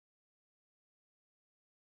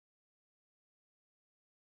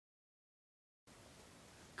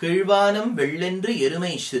கீழ்வானம் வெள்ளென்று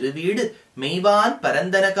எருமை சிறுவீடு மெய்வான்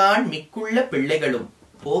பரந்தனகான் மிக்குள்ள பிள்ளைகளும்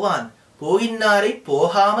போவான் போகின்னாரை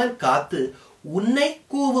போகாமல் காத்து உன்னை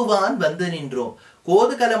கூவுவான் வந்து நின்றோம்.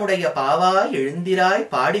 கோதுகலமுடைய பாவாய் எழுந்திராய்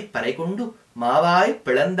பாடிப் பறை கொண்டு மாவாய்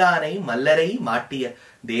பிளந்தானை மல்லரை மாட்டிய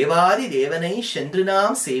தேவாதி தேவனை சென்று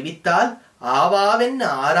நாம் சேவித்தால் ஆவாவென்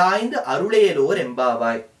ஆராய்ந்து அருளேலோர்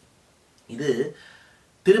எம்பாவாய். இது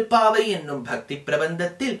திருப்பாவை என்னும் பக்தி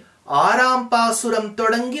பிரபந்தத்தில் 6ஆம் பாசுரம்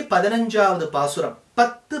தொடங்கி 15வது பாசுரம்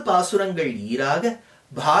 10 பாசுரங்கள் ஈராக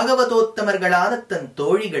பாகவதோத்தமர்களான தன்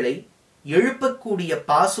தோழிகளை எழுப்பக்கூடிய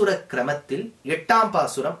பாசுர கிரமத்தில் 8ஆம்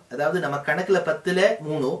பாசுரம், அதாவது நம்ம கணக்குல 10ல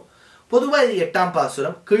 3, பொதுவா இது 8ஆம்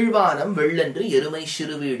பாசுரம், கீழ்வானம் வெள்ளென்று எருமை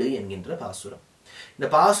சிறுவீடு என்கின்ற பாசுரம். இந்த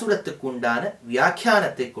பாசுரத்துக்கு உண்டான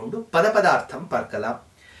வியாக்கியானத்தை கொண்டு பதபதார்த்தம் பார்க்கலாம்.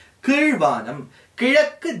 கீழ்வானம்,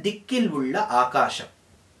 கிழக்கு திக்கில் உள்ள ஆகாசம்.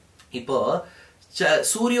 இப்போ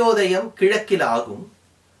சூரியோதயம் கிழக்கில் ஆகும்,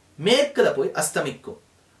 மேற்குல போய் அஸ்தமிக்கும்.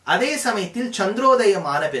 அதே சமயத்தில் சந்திரோதயம்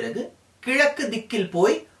ஆன பிறகு கிழக்கு திக்கில்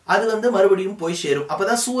போய் அது மறுபடியும் போய் சேரும்.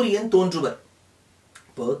 அப்பதான் சூரியன் தோன்றுவர்.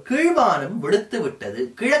 இப்போ கீழ்வானம் வெளுத்து விட்டது,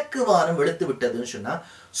 கிழக்கு வானம் வெளுத்து விட்டதுன்னு சொன்னா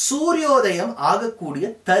சூரியோதயம் ஆகக்கூடிய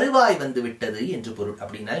தருவாய் வந்து விட்டது என்று பொருள்.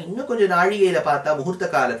 அப்படின்னா இன்னும் கொஞ்சம் நாழிகையில பார்த்தா முகூர்த்த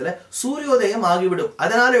காலத்துல சூரியோதயம் ஆகிவிடும்.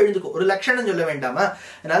 அதனால எழுந்துக்கும், ஒரு லட்சணம் சொல்ல வேண்டாமா?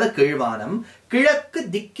 அதனால கீழ்வானம், கிழக்கு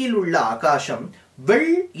திக்கில் உள்ள ஆகாசம்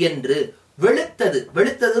வெள் என்று வெளுத்தது.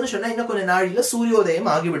 வெளுத்ததுன்னு சொன்னா இன்னும் கொஞ்சம் நாழில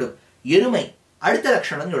சூரியோதயம் ஆகிவிடும். எருமை அடுத்த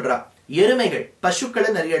லட்சணம் சொல்றா. எருமைகள், பசுக்களை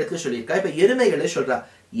நிறைய இடத்துல சொல்லியிருக்கா. இப்ப எருமைகளை சொல்றா.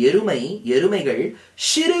 எருமைகள்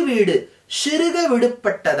சிறு வீடு, சிறுக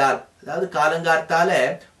விடுபட்டதால், அதாவது காலங்கார்த்தால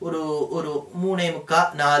ஒரு 3:45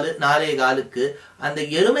 4:45 அந்த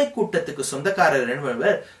எருமை கூட்டத்துக்கு சொந்தக்காரர்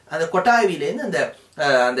என்ன, அந்த கொட்டாவிலேருந்து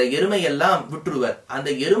அந்த எருமையெல்லாம் விட்டுருவர். அந்த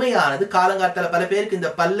எருமையானது காலங்கார்த்தால பல பேருக்கு இந்த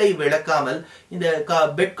பல்லை விளக்காமல் இந்த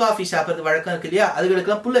பெட் காஃபி சாப்பிடுறது வழக்கம் இருக்கு இல்லையா,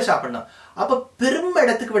 அதுகளுக்கெல்லாம் புல்ல சாப்பிடணும். அப்ப பெரும்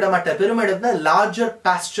இடத்துக்கு விட மாட்டார். பெரும் இடத்துல லார்ஜர்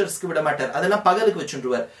பாஸ்டர்ஸ்க்கு விட மாட்டார். அதெல்லாம் பகலுக்கு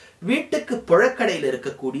வச்சுருவார். வீட்டுக்கு புழக்கடையில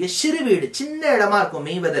இருக்கக்கூடிய சிறு வீடு, சின்ன இடமா இருக்கும்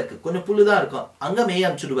மேய்வதற்கு, கொஞ்சம் புல்லுதான் இருக்கும், அங்க மேய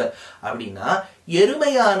அனுப்பிச்சுடுவார். அப்படின்னா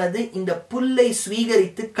எருமையானது இந்த புல்லை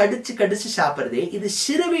ஸ்வீகரித்து கடிச்சு கடிச்சு சாப்பிடுறதே இது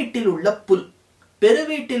சிறு வீட்டில் உள்ள புல், பெரு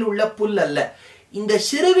வீட்டில் உள்ள புல் அல்ல. இந்த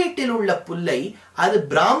சிறு வீட்டில் உள்ள புல்லை அது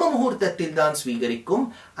பிராம முகூர்த்தத்தில் தான் ஸ்வீகரிக்கும்.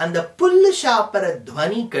 அந்த புல்லு சாப்பிட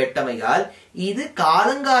துவனி கேட்டமையால் இது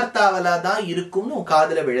காலங்கார்த்தாவலா தான் இருக்கும்னு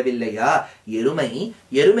காதுல விழவில்லையா?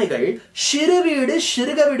 எருமைகள் சிறு வீடு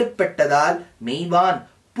சிறுக விடுபட்டதால் மெய்வான்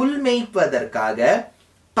புல் மேய்ப்பதற்காக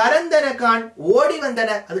பரந்தனகான் ஓடி வந்தன.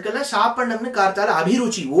 அதுக்கெல்லாம் சாப்பிடணும்னு கார்த்தால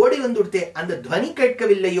அபிருச்சி ஓடி வந்துடுத்தே, அந்த துவனி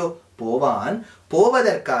கேட்கவில்லையோ? போவான்,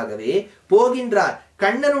 போவதற்காகவே போகின்றார்.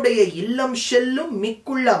 கண்ணனுடைய இல்லம் செல்லும்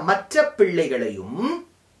மிக்குள்ள மற்ற பிள்ளைகளையும்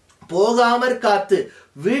போகாமற் காத்து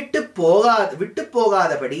விட்டு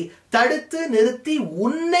போகாதபடி தடுத்து நிறுத்தி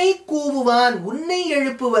உன்னை கூவுவான், உன்னை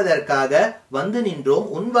எழுப்புவதற்காக வந்து நின்றோம்,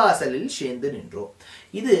 உன் வாசலில் சேர்ந்து நின்றோம்.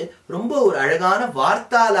 இது ரொம்ப ஒரு அழகான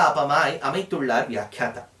வார்த்தாலாபமாய் அமைத்துள்ளார்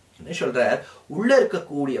வியாக்கியாதா. என்ன சொல்றார்? உள்ள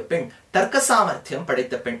இருக்கக்கூடிய பெண் தர்க்க சாமர்த்தியம்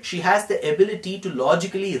படைத்த பெண். She has the ability to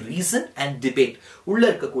logically reason and debate. உள்ள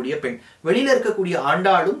இருக்கக்கூடிய பெண். வெளியில இருக்கக்கூடிய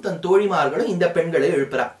ஆண்டாளும் தன் தோழிமார்களும் இந்த பெண்களை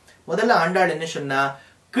எழுப்புறார். முதல்ல ஆண்டாள் என்ன சொன்னா?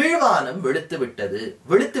 கீழ்வானம் வெளுத்து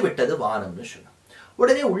விட்டது வானம்னு சொன்னா.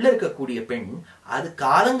 உடனே உள்ள இருக்கக்கூடிய பெண் அது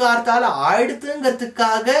காலங்கார்த்தால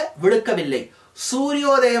ஆயிடுத்துங்கிறதுக்காக விழுக்கவில்லை,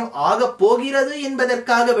 சூரியோதயம் ஆக போகிறது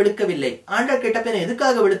என்பதற்காக வெளுக்கவில்லை. ஆண்டாள் கேட்ட பெண்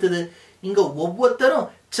எதுக்காக வெளுத்தது? இங்க ஒவ்வொருத்தரும்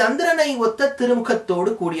சந்திரனை ஒத்த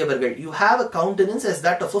திருமுகத்தோடு கூடியவர்கள். You have a countenance as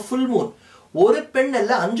that of a full moon. ஒரு பெண்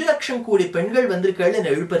அல்ல, 5 லட்சம் கோடி பெண்கள் வந்திருக்கள்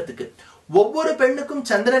என்ன எழுப்பறதுக்கு. ஒவ்வொரு பெண்ணுக்கும்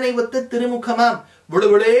சந்திரனை ஒத்த திருமுகமாம்.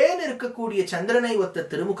 விழுவிழேன்னு இருக்கக்கூடிய சந்திரனை ஒத்த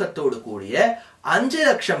திருமுகத்தோடு கூடிய 5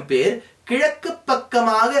 லட்சம் பேர் கிழக்கு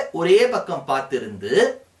பக்கமாக ஒரே பக்கம் பார்த்திருந்து,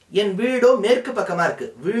 என் வீடோ மேற்கு பக்கமா இருக்கு,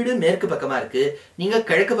 வீடு மேற்கு பக்கமா இருக்கு, நீங்க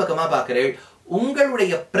கிழக்கு பக்கமா பாக்குறீள்,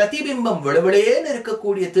 உங்களுடைய பிரதிபிம்பம் விழுவிழேன்னு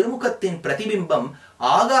இருக்கக்கூடிய திருமுகத்தின் பிரதிபிம்பம்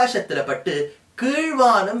ஆகாசத்துல பட்டு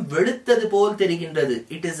கீழ்வானம் வெளுத்தது போல் தெரிகின்றது.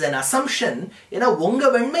 It is an assumption. ஏன்னா உங்க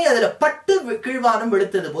வெண்மை அதுல பட்டு கீழ்வானம்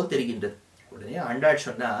வெளுத்தது போல் தெரிகின்றது. உடனே ஆண்டாள்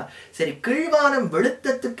சொன்னா, சரி கீழ்வானம்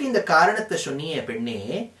வெளுத்தத்துக்கு இந்த காரணத்தை சொன்னியே பெண்ணே,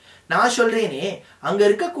 நான் சொல்றேனே அங்க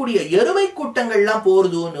இருக்கக்கூடிய எருமை கூட்டங்கள்லாம்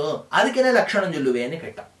போறதுன்னு அதுக்கு என்ன லட்சணம் சொல்லுவேன்னு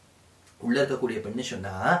கேட்டான். உள்ள இருக்கக்கூடிய பெண்ணு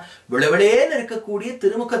சொன்னா, விளவிளேன்னு இருக்கக்கூடிய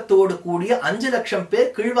திருமுகத்தோடு கூடிய 5 லட்சம்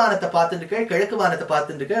பேர் கீழ்வானத்தை பார்த்துட்டு கிழக்கு வானத்தை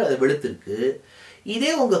பார்த்துட்டு அது வெளுத்திருக்கு. இதே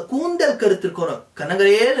உங்க கூந்தல் கருத்து இருக்கணும்,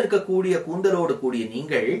 கனகரேன்னு இருக்கக்கூடிய கூந்தலோடு கூடிய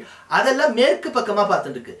நீங்கள் அதெல்லாம் மேற்கு பக்கமா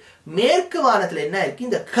பார்த்துட்டு இருக்கு. மேற்கு வானத்துல என்ன இருக்கு?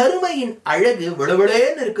 இந்த கருமையின் அழகு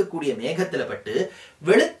விளவிளேன்னு இருக்கக்கூடிய மேகத்துல பட்டு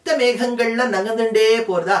வெளுத்த மேகங்கள்லாம் நகர்ந்துட்டே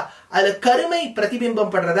போறதா, அதுல கருமை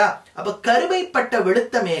பிரதிபிம்பம் படுறதா? அப்ப கருமைப்பட்ட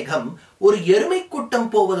வெளுத்த மேகம் ஒரு எருமை கூட்டம்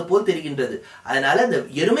போவது போல் தெரிகின்றது. அதனால அந்த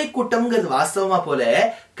எருமை கூட்டம்ங்கிறது வாஸ்தவமா போல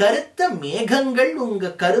கருத்த மேகங்கள்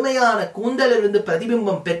உங்க கருமையான கூந்தலிலிருந்து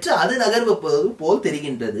பிரதிபிம்பம் பெற்று அது நகர்வு போல்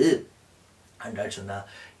தெரிகின்றது. அண்டாள் சொன்னா,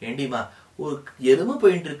 ஏண்டிமா ஒரு எருமை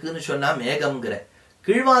போயிட்டு இருக்குன்னு சொன்னா மேகம்ங்கிற,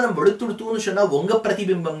 கீழ்வானம் வெளுத்துடுத்துன்னு சொன்னா உங்க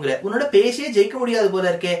பிரதிபிம்பம்ங்கிற, உன்னோட பேசியே ஜெயிக்க முடியாது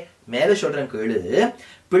போல இருக்கே. மேல சொல்றேன் கேளு.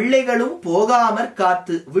 பிள்ளைகளும் போகாமற்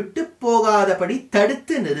காத்து விட்டு போகாதபடி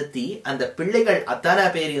தடுத்து நிறுத்தி, அந்த பிள்ளைகள் அத்தனை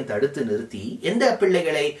பேரையும் தடுத்து நிறுத்தி, எந்த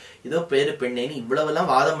பிள்ளைகளை? இதோ பேரு பெண்ணேன்னு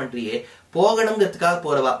இவ்வளவெல்லாம் வாதம் பண்றியே, போகணுங்கிறதுக்காக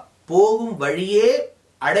போறவா, போகும் வழியே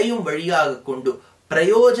அடையும் வழியாக கொண்டு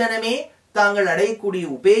பிரயோஜனமே தாங்கள் அடையக்கூடிய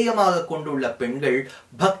உபேயமாக கொண்டுள்ள பெண்கள்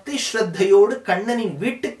பக்தி ஸ்ரத்தையோடு கண்ணனின்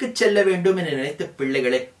வீட்டுக்கு செல்ல வேண்டும் என்று நினைத்த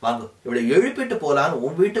பிள்ளைகளை, வாங்க இவ்வளவு எழுப்பிட்டு போலான்னு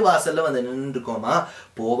உன் வீட்டு வாசல்ல வந்து நின்றுக்கோமா.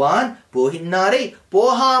 போவான் போகின்றாரை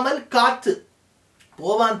போகாமல் காத்து.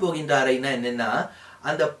 போவான் போகின்றாரைன்னா என்னன்னா,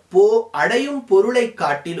 அந்த அடையும் பொருளை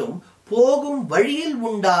காட்டிலும் போகும் வழியில்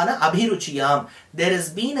உண்டான அபிருச்சியாம். There has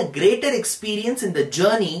been a greater experience in the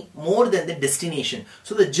journey more than the destination.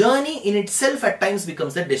 So the journey in itself at times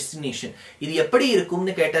becomes the destination. இது எப்படி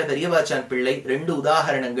இருக்கும்னு கேட்டார் பெரியவாச்சான் பிள்ளை. 2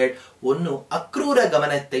 உதாரணங்கள். ஒன்னு அக்ரூர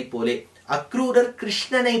கமனத்தை போலே, அக்ரூரர்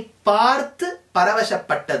கிருஷ்ணனை பார்த்து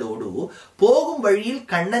பரவசப்பட்டதோடு போகும் வழியில்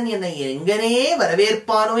கண்ணன் என்னை எங்கனே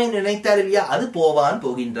வரவேற்பானோ என்று நினைத்தார் இல்லையா, அது போவான்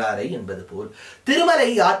போகின்றாரை என்பது போல். திருமலை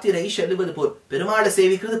யாத்திரை செல்லுவது போல். பெருமாளை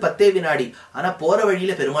சேவிக்கிறது 10 வினாடி. ஆனா போற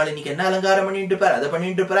வழியில பெருமாள் இன்னைக்கு என்ன அலங்காரம் பண்ணிட்டு இருப்பார், அதை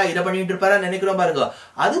பண்ணிட்டு இருப்பாரா, இதை பண்ணிட்டு இருப்பாரா நினைக்கிறோம் பாருங்க,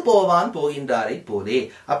 அது போவான் போகின்றாரை போலே.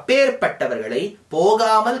 அப்பேற்பட்டவர்களை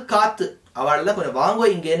போகாமல் காத்து, அவளெல்லாம் கொஞ்சம் வாங்கோ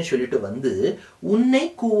இங்கேன்னு சொல்லிட்டு வந்து உன்னை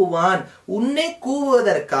கூவுவான். உன்னை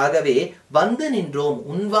கூவுவதற்காகவே வந்து நின்றோம்.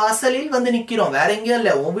 உன் வாசலில் வந்து நிக்கிறோம், வேற எங்கேயும்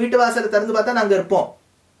இல்ல. உன் வீட்டு வாசலை திறந்து பார்த்தா நாங்க இருப்போம்.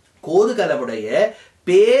 கோதுகலமுடைய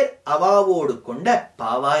பேர் அவாவோடு கொண்ட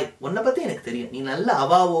பாவாய். உன்னை பத்தி எனக்கு தெரியும், நீ நல்ல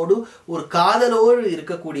அவாவோடு ஒரு காதலோடு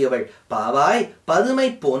இருக்கக்கூடியவள். பாவாய் பதுமை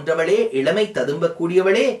போன்றவளே, இளமை ததும்ப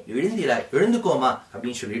கூடியவளே, எழுந்திராய், எழுந்துக்கோமா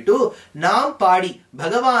அப்படின்னு சொல்லிட்டு நாம் பாடி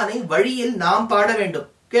பகவானை வழியில் நாம் பாட வேண்டும்.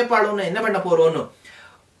 கேட்பாளோன்னு என்ன பண்ண போறோம்னு,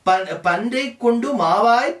 பன்றை கொண்டு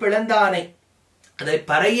மாவாய் பிளந்தானை, அதை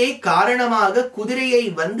பறையை காரணமாக குதிரையை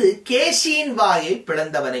வந்து கேசியின் வாயை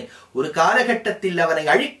பிளந்தவனை. ஒரு காலகட்டத்தில் அவனை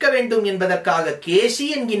அழிக்க வேண்டும் என்பதற்காக கேசி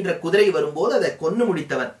என்கின்ற குதிரை வரும்போது அதை கொன்னு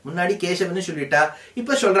முடித்தவன். முன்னாடி கேசவன் சொல்லிட்டா,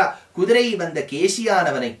 இப்ப சொல்றா குதிரை வந்த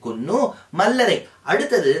கேசியானவனை கொன்னு மல்லரை.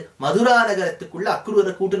 அடுத்தது மதுரா நகரத்துக்குள்ள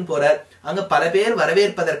அக்ரூரை கூட்டுன்னு போறார். அங்க பல பேர்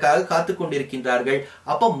வரவேற்பதற்காக காத்து கொண்டிருக்கின்றார்கள்.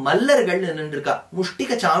 அப்ப மல்லர்கள் நின்றுருக்கா,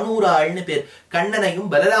 முஷ்டிக சாணூராள்னு பேர்.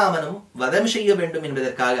 கண்ணனையும் பலராமனும் வதம் செய்ய வேண்டும்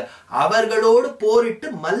என்பதற்காக அவர்களோடு போரிட்டு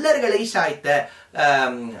மல்லர்களை சாய்த்த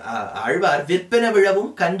ஆழ்வார் விற்பன விழவும்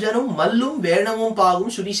கஞ்சனும் மல்லும் வேணமும்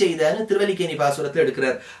பாகும் சுடி செய்தன்னு திருவல்லிக்கேணி பாசுரத்தில்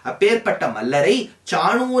எடுக்கிறார். அப்பேற்பட்ட மல்லரை,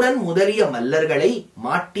 சாணூரன் முதலிய மல்லர்களை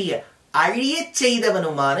மாட்டிய அழிய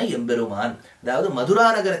செய்தவனுமான எம்பெருமான். அதாவது மதுரா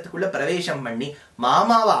நகரத்துக்குள்ள பிரவேசம் பண்ணி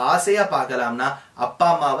மாமாவை ஆசையா பார்க்கலாம்னா அப்பா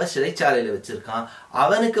அம்மாவை சிறைச்சாலையில வச்சிருக்கான்.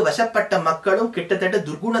 அவனுக்கு வசப்பட்ட மக்களும் கிட்டத்தட்ட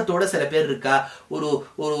துர்குணத்தோட சில பேர் இருக்கா. ஒரு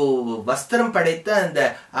ஒரு வஸ்திரம் படைத்த அந்த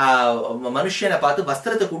மனுஷனை பார்த்து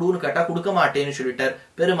வஸ்திரத்தை கொடுன்னு கேட்டா கொடுக்க மாட்டேன்னு சொல்லிட்டார்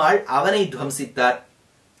பெருமாள். அவனை துவம்சித்தார்.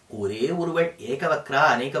 ஒரே ஒருவள் ஏகவக்ரா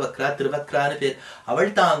அநேகவக்ரா திருவக்ரான்னு பேர்.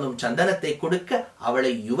 அவள் தாங்கும் சந்தனத்தை கொடுக்க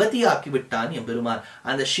அவளை யுவதியாக்கி விட்டான் எம்பெருமான்.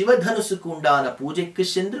 அந்த சிவதனுசுக்கு உண்டான பூஜைக்கு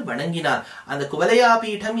சென்று வணங்கினான். அந்த குவலையா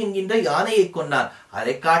பீடம் என்கின்ற யானையை கொன்னான்.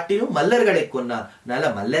 அதை காட்டிலும் மல்லர்களை கொன்னான்.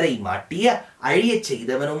 நல்ல மல்லரை மாட்டிய அழிய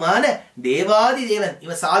செய்தவனுமான தேவாதி தேவன்.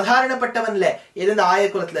 இவன் சாதாரணப்பட்டவன் இல்ல. எந்த ஆய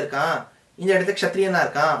குலத்துல இருக்கான், இந்த இடத்துல கஷத்திரியனா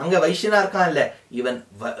இருக்கான், அங்க வைஷ்யனா இருக்கான் இல்ல. இவன்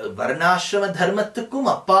வர்ணாசிரம தர்மத்துக்கும்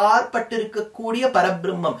அப்பாற்பட்டிருக்கக்கூடிய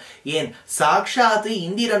பரபிரம்மம். ஏன் சாட்சாத்து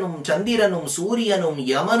இந்திரனும் சந்திரனும் சூரியனும்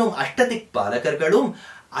யமனும் அஷ்டதிக் பாலகர்களும்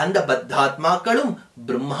அந்த பத்தாத்மாக்களும்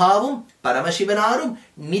பிரம்மாவும் பரமசிவனாரும்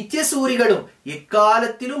நித்திய சூரிகளும்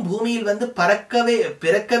எக்காலத்திலும் பூமியில் வந்து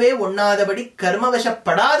பிறக்கவே ஒண்ணாதபடி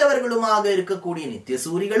கர்மவசப்படாதவர்களுமாக இருக்கக்கூடிய நித்திய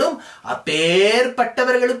சூரிகளும்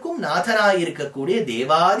அப்பேற்பட்டவர்களுக்கும் நாதனாயிருக்கக்கூடிய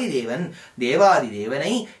தேவாதி தேவன். தேவாதி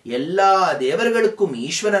தேவனை, எல்லா தேவர்களுக்கும்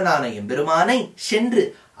ஈஸ்வரனான எம்பெருமானை சென்று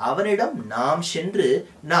அவனிடம் நாம் சென்று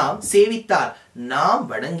நாம் சேவித்தால், நாம்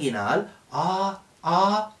வணங்கினால் ஆ ஆ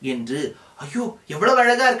என்று, ஐயோ எவ்வளவு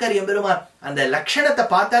அழகா இருக்கார் எம்பெருமான். அந்த லட்சணத்தை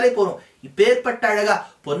பார்த்தாலே போறோம். இப்பேற்பட்ட அழகா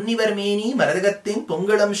பொன்னிவர் மேனி மரதகத்தின்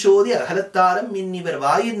பொங்கலம் சோதி அகலத்தாரம் மின்னிவர்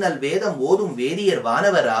வாயிர் நல் வேதம் ஓதும் வேதியர்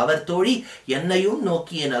வானவர் ஆவர் தோழி என்னையும்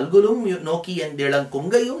நோக்கிய நல்குலும் நோக்கிய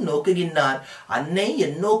இளங்கொங்கையும் நோக்குகின்றார் அன்னை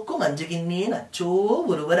என் நோக்கும் அஞ்சுகின்றேன் அச்சோ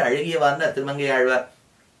ஒருவர் அழகியவார்ந்த திருமங்கை ஆழ்வார்.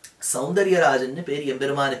 சௌந்தர்யராஜன் பேர்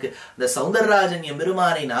எம்பெருமானுக்கு. அந்த சௌந்தரராஜன்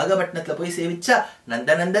எம்பெருமானை நாகப்பட்டினத்துல போய் சேவிச்சா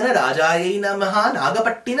நந்தநந்தன ராஜாயை நமஹா,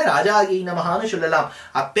 நாகப்பட்டின ராஜாயை நமஹான்னு சொல்லலாம்.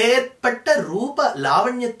 அப்பேற்பட்ட ரூப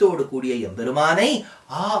லாவண்யத்தோடு கூடிய எம்பெருமானை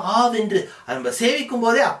ஆவென்று நம்ம சேவிக்கும்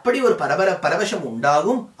போதே அப்படி ஒரு பரவசம்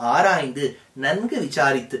உண்டாகும். ஆராய்ந்து நன்கு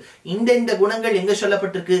விசாரித்து இந்த குணங்கள் எங்க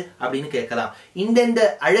சொல்லப்பட்டிருக்கு அப்படின்னு கேட்கலாம். இந்த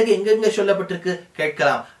அழகு எங்கெங்க சொல்லப்பட்டிருக்கு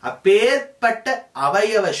கேட்கலாம். அப்பேற்பட்ட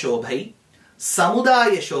அவயவ சோபை,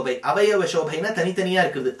 சமுதாய சோபை. அவயவ சோபைனா தனித்தனியா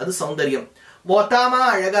இருக்குது, அது சௌந்தர்யம். மொத்தமா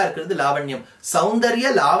அழகா இருக்கிறது லாவண்யம். சௌந்தர்ய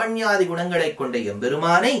லாவண்யாதி குணங்களை கொண்ட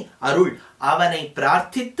எம்பெருமானை அருள். அவனை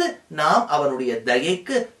பிரார்த்தித்து நாம் அவனுடைய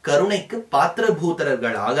தயைக்கு கருணைக்கு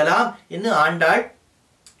பாத்திரபூதர்கள் ஆகலாம் என்று ஆண்டாள்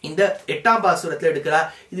இந்த 8ஆம் பாசுரத்துல எடுக்கிறார்.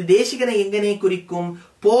 இது தேசிகனை எங்கனே குறிக்கும்?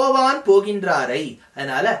 போவான் போகின்றாரை.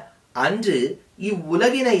 அதனால அன்று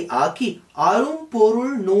இவ்வுலகினை ஆக்கி அரும்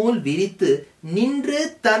பொருள் நூல் விரித்து நின்று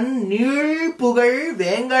தன் நீள் புகழ்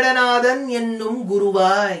வேங்கடநாதன் என்னும்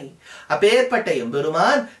குருவாய். அப்பேற்பட்ட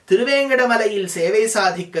எம்பெருமான் திருவேங்கடமலையில் சேவை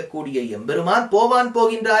சாதிக்க கூடிய எம்பெருமான் போவான்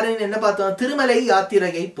போகின்றாருன்னு என்ன பார்த்தோம்? திருமலை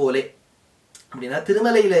யாத்திரையை போலே. அப்படின்னா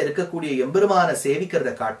திருமலையில இருக்கக்கூடிய எம்பெருமான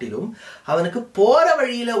சேவிக்கிறத காட்டிலும் அவனுக்கு போற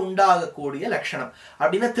வழியில உண்டாகக்கூடிய லட்சணம்.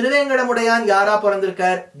 அப்படின்னா திருவேங்கடமுடையான் யாரா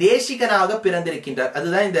பிறந்திருக்கார்? தேசிகனாக பிறந்திருக்கின்றார்.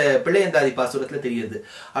 அதுதான் இந்த பிள்ளையந்தாதி பாசுரத்துல தெரியுது.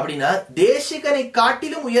 அப்படின்னா தேசிகனை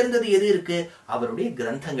காட்டிலும் உயர்ந்தது எது இருக்கு? அவருடைய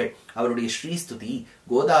கிரந்தங்கள், அவருடைய ஸ்ரீஸ்துதி,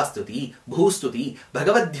 கோதாஸ்துதி, பூஸ்துதி,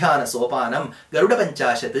 பகவத்யான சோபானம், கருட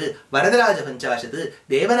பஞ்சாசத்து, வரதராஜ பஞ்சாசத்து,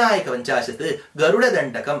 தேவநாயக பஞ்சாசத்து, கருட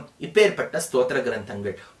தண்டகம், இப்பேற்பட்ட ஸ்தோத்திர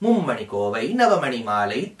கிரந்தங்கள், மும்மணி கோவை, நவமணி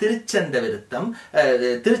மாலை, திருச்சந்த விருத்தம்,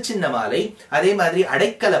 திருச்சின்ன மாலை, அதே மாதிரி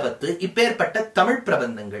அடைக்கலபத்து, இப்பேற்பட்ட தமிழ்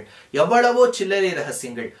பிரபந்தங்கள், எவ்வளவோ சில்லறை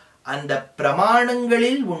ரகசியங்கள். அந்த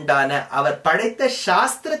பிரமாணங்களில் உண்டான, அவர் படைத்த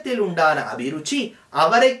சாஸ்திரத்தில் உண்டான அபிருச்சி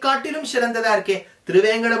அவரை காட்டிலும் சிறந்ததா இருக்கே.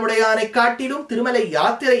 திருவேங்கடமுடையானை காட்டிலும் திருமலை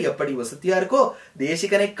யாத்திரை எப்படி வசதியா இருக்கோ,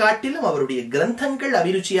 தேசிகனை காட்டிலும் அவருடைய கிரந்தங்கள்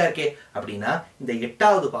அபிருச்சியா இருக்கே. அப்படின்னா இந்த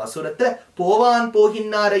 8வது பாசுரத்துல போவான்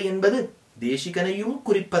போகின்றாரை என்பது தேசிகனையும்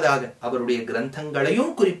குறிப்பதாக, அவருடைய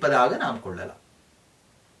கிரந்தங்களையும் குறிப்பதாக நாம் கொள்ளலாம்.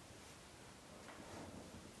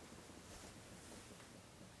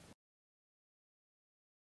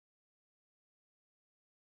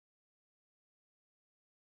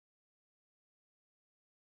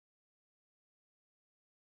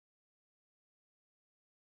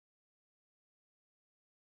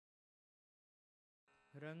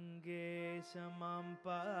 रंगेश मां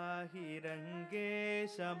पाहि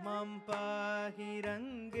रंगेश मां पाहि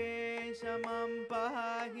रंगेश मां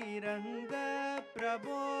पाहि रंग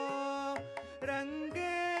प्रभो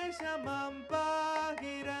रंगेश मां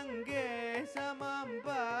पाहि रंगेश मां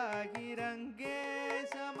पाहि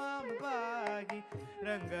रंगेश मां पाहि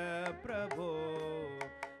रंग प्रभो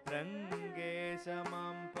रंगेश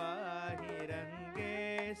मां पाहि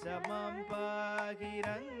रंगेश मां पाहि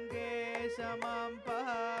रंगेश मां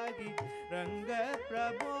पाहि रंग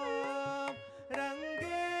प्रभो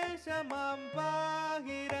रंगेश मां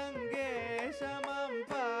पाहि रंगेश मां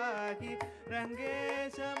पाहि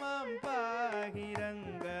रंगेश मां पाहि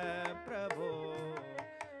रंग प्रभो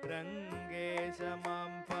रंगेश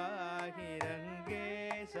मां पाहि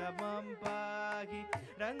रंगेश मां पाहि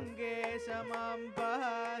रंगेश मां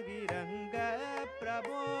पाहि रंग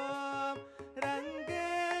प्रभो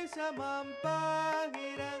रंगेश मां पाहि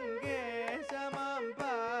रंगेश मां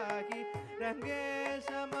पाहि रंगेश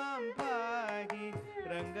मां पाहि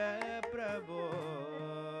रंग प्रभो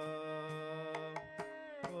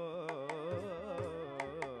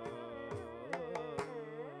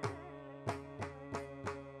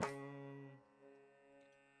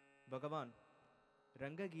பகவான்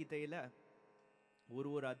ரங்ககீதையில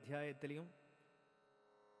ஒரு அத்தியாயத்திலையும்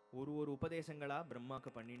ஒரு உபதேசங்களா பிரம்மாக்கு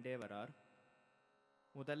பண்ணிட்டே வரார்.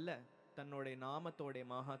 முதல்ல தன்னுடைய நாமத்தோடைய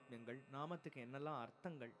மகாத்மியங்கள், நாமத்துக்கு என்னெல்லாம்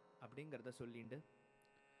அர்த்தங்கள் அப்படிங்கிறத சொல்லிட்டு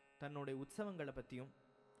தன்னுடைய உற்சவங்களை பற்றியும்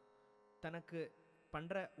தனக்கு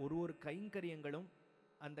பண்ணுற ஒரு கைங்கரியங்களும்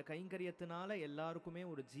அந்த கைங்கரியத்தினால எல்லாருக்குமே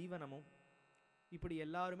ஒரு ஜீவனமும், இப்படி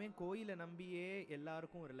எல்லாருமே கோயிலை நம்பியே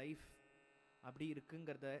எல்லாருக்கும் ஒரு லைஃப் அப்படி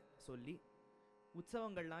இருக்குங்கிறத சொல்லி,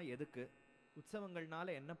 உற்சவங்கள்லாம் எதுக்கு,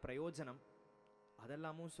 உற்சவங்கள்னால என்ன பிரயோஜனம்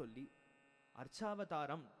அதெல்லாமும் சொல்லி,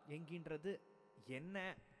 அர்ச்சாவதாரம் என்கின்றது என்ன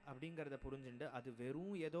அப்படிங்கிறத புரிஞ்சுண்டு, அது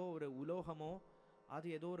வெறும் ஏதோ ஒரு உலோகமோ, அது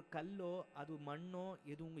ஏதோ ஒரு கல்லோ, அது மண்ணோ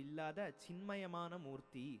எதுவும் இல்லாத சின்மயமான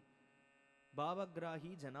மூர்த்தி,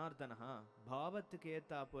 பாவகிராஹி ஜனார்தனஹா, பாவத்துக்கு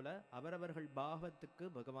ஏத்தா போல அவரவர்கள் பாவத்துக்கு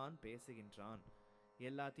பகவான் பேசுகின்றான்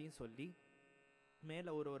எல்லாத்தையும் சொல்லி மேல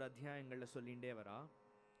ஒரு அத்தியாயங்கள்ல சொல்லிண்டே வரா.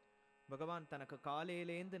 பகவான் தனக்கு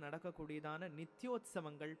காலையிலேந்து நடக்கக்கூடியதான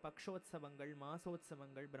நித்தியோத்சவங்கள், பக்ஷோத்சவங்கள்,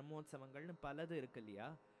 மாசோத்சவங்கள், பிரம்மோத்சவங்கள்னு பலது இருக்கு இல்லையா,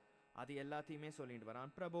 அது எல்லாத்தையுமே சொல்லிட்டு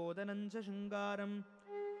வரான். பிரபோதனஞ்ச சிங்காரம்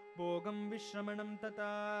போகம் விஸ்ரமணம்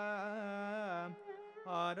ததா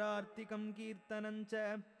ஆரார்த்திகம் கீர்த்தனஞ்ச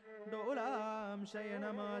டோலாம்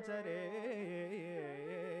சயனமாச்சரேத்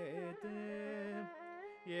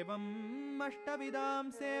ஏவம்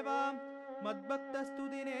அஷ்டவிதாம் சேவாம் மத்பக்தஸ்து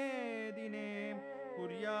தினே தினே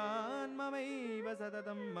குர்யான் மமைவ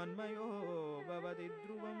சததம் மன்மயோ பவதி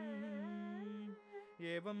த்ருவம்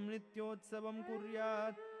ஏவம் நித்யோத்சவம்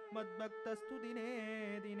குர்யாத் மத்பக்தஸ்து தினே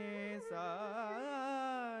தினே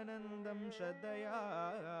சானந்தம் ஸ்ரத்தயா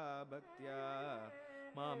பக்தியா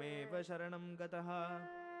மாமேவ சரணம் கதஹ.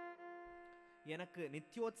 எனக்கு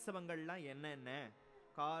நித்யோத்சவங்கள்லாம் என்னென்ன?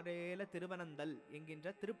 காரேல திருவனந்தல் என்கின்ற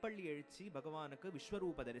திருப்பள்ளி எழுச்சி பகவானுக்கு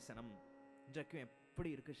விஸ்வரூப தரிசனம். இன்றைக்கும் எப்படி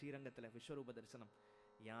இருக்கு ஸ்ரீரங்கத்துல விஸ்வரூப தரிசனம்?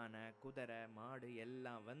 யானை, குதிரை, மாடு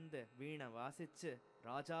எல்லாம் வந்து வீணை வாசிச்சு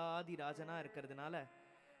ராஜாதி ராஜனா இருக்கிறதுனால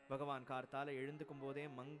பகவான் கார்த்தால எழுந்துக்கும் போதே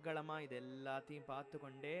மங்களமா இது எல்லாத்தையும் பார்த்து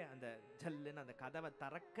கொண்டே அந்த ஜல்லுன்னு அந்த கதவை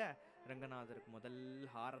திறக்க ரங்கநாதருக்கு முதல்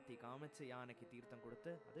ஹாரத்தி காமிச்சு யானைக்கு தீர்த்தம்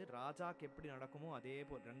கொடுத்து, அது ராஜாக்கு எப்படி நடக்குமோ அதே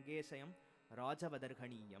போல் ரங்கேசயம்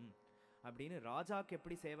ராஜவதர்கணீயம் அப்படின்னு ராஜாக்கு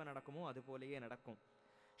எப்படி சேவை நடக்குமோ அது போலேயே நடக்கும்.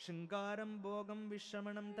 சிங்காரம் போகம்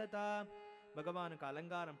விஸ்ரமணம் ததா, பகவானுக்கு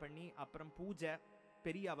அலங்காரம் பண்ணி அப்புறம் பூஜை,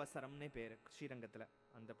 பெரிய அவசரம்னே பேரு ஸ்ரீரங்கத்துல.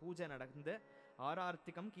 அந்த பூஜை நடந்து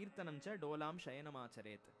ஆரார்த்திகம் கீர்த்தனம் ச டோலாம்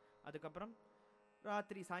சயனமாச்சரேத். அதுக்கப்புறம்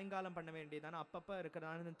ராத்திரி சாயங்காலம் பண்ண வேண்டியதான அப்பப்போ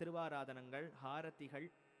இருக்கிறதான திருவாராதனங்கள், ஹாரத்திகள்,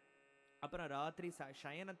 அப்புறம் ராத்திரி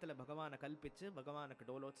சயனத்துல பகவானை கல்பிச்சு பகவானுக்கு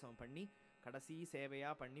டோலோத்சவம் பண்ணி கடைசி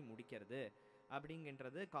சேவையா பண்ணி முடிக்கிறது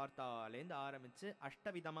அப்படிங்கின்றது கார்த்தாலேருந்து ஆரம்பிச்சு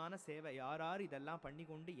அஷ்டவிதமான சேவை. யார் இதெல்லாம் பண்ணி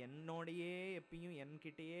கொண்டு என்னோடையே எப்பயும்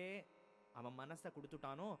என்கிட்டயே அவன் மனசை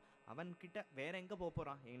கொடுத்துட்டானோ அவன்கிட்ட வேற எங்க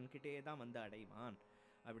போறான், என்கிட்டயே தான் வந்து அடைவான்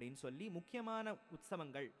அப்படின்னு சொல்லி முக்கியமான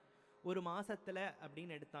உற்சவங்கள் ஒரு மாசத்துல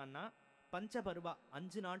அப்படின்னு எடுத்தான்னா பஞ்சபர்வா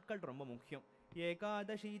 5 நாட்கள் ரொம்ப முக்கியம்.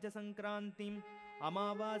 ஏகாதசீச்ச சங்கராந்திம்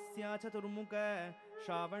அமாவாஸ்யா சதுர்முக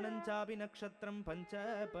ஸ்ராவணஞ்சாபி நக்ஷத்திரம் பஞ்ச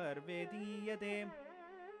பர்வேதீயதே.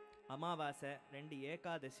 அமாவாசை, 2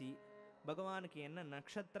 ஏகாதசி, பகவானுக்கு என்ன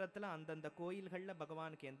நட்சத்திரத்துல அந்தந்த கோயில்கள்ல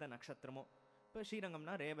பகவானுக்கு எந்த நட்சத்திரமோ, இப்போ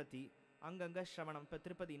ஸ்ரீரங்கம்னா ரேவதி, அங்கங்க ஸ்ரவணம், இப்போ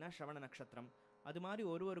திருப்பதினா ஸ்ரவண நட்சத்திரம், அது மாதிரி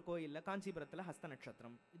ஒரு கோயிலில் காஞ்சிபுரத்தில் ஹஸ்த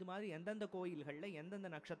நட்சத்திரம், இது மாதிரி எந்தெந்த கோயில்களில் எந்தெந்த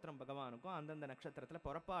நட்சத்திரம் பகவானுக்கோ அந்தந்த நட்சத்திரத்தில்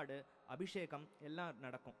புறப்பாடு, அபிஷேகம் எல்லாம்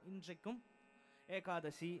நடக்கும். இன்றைக்கும்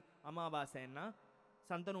ஏகாதசி அமாவாசைன்னா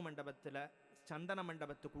சந்தனு மண்டபத்தில் சந்தன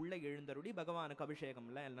மண்டபத்துக்குள்ளே எழுந்தருடி பகவானுக்கு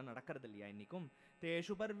அபிஷேகம்லாம் எல்லாம் நடக்கிறது இல்லையா இன்னைக்கும்.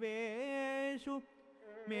 தேஷு பர்வேஷு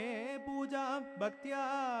மே பூஜா பக்தியா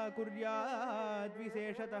குர்யாத்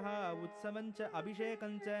விசேஷதः உற்சவஞ்ச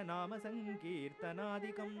அபிஷேகஞ்ச நாம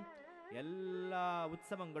சங்கீர்த்தனாதிகம். எல்லா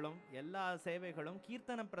உற்சவங்களும் எல்லா சேவைகளும்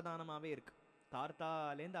கீர்த்தன பிரதானமாகவே இருக்கு.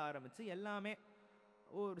 கார்த்தாலேருந்து ஆரம்பிச்சு எல்லாமே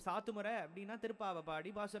ஒரு சாத்துமுறை அப்படின்னா திருப்பாவை பாடி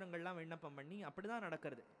பாசுரங்கள்லாம் விண்ணப்பம் பண்ணி அப்படிதான்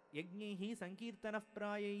நடக்கிறது. யஜ்ஞைஹி சங்கீர்த்தன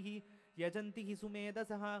பிராயைஹி யஜந்திஹி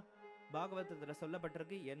சுமேதசஹா. பாகவதத்தில்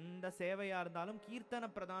சொல்லப்பட்டிருக்கு, எந்த சேவையா இருந்தாலும் கீர்த்தன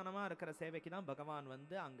பிரதானமா இருக்கிற சேவைக்கு தான் பகவான்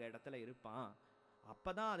வந்து அங்க இடத்துல இருப்பான்.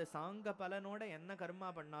 அப்பதான் அது சாங்க பலனோட என்ன கர்மா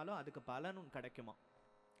பண்ணாலும் அதுக்கு பலனும் கிடைக்குமா.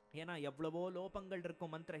 ஏன்னா எவ்வளவோ லோபங்கள்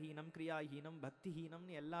இருக்கும், மந்திரஹீனம், கிரியாஹீனம்,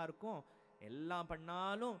 பக்திஹீனம்னு எல்லாருக்கும். எல்லாம்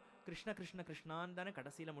பண்ணாலும் கிருஷ்ண கிருஷ்ண கிருஷ்ணான்னு தானே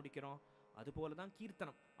கடைசியில முடிக்கிறோம். அதுபோல தான்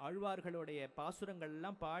கீர்த்தனம், ஆழ்வார்களுடைய பாசுரங்கள்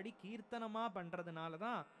எல்லாம் பாடி கீர்த்தனமா பண்றதுனால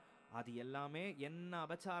தான் அது எல்லாமே என்ன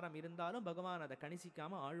அபச்சாரம் இருந்தாலும் பகவான் அதை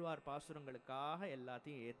கணிசிக்காம ஆழ்வார் பாசுரங்களுக்காக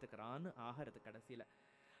எல்லாத்தையும் ஏத்துக்கிறான்னு ஆகிறது கடைசியில.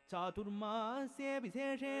 சாதுர்மாஸ்யே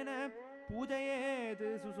விசேஷேன பூஜயேத்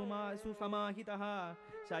சுசமாஹிதः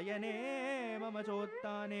சயனே மம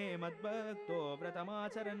சோத்தானே மத்பக்தோ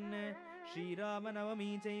விரதமாச்சரன்.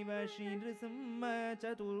 ஸ்ரீராமநவமீ சைவ ஸ்ரீநிருசிம்ம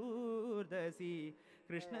சதுர்தசி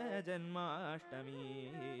கிருஷ்ண ஜன்மாஷ்டமி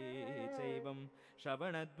சைவம்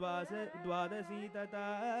ஸ்ரவணத்வாதசி ததா.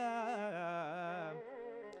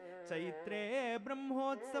 चैत्रे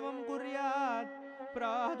ब्रह्मोत्सवं कुर्यात्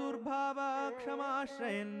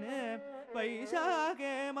प्रादुर्भावाक्षमाश्रयन्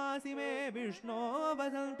वैशाखे मासि मे विष्णो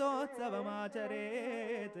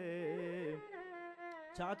वसन्तोत्सवमाचरेत्.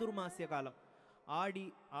 சாதுர்மாசிய காலம்,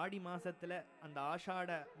 ஆடி மாசத்துல அந்த ஆஷாட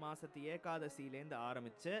மாசத்து ஏகாதசியிலேருந்து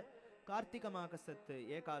ஆரம்பிச்சு கார்த்திகை மாசத்து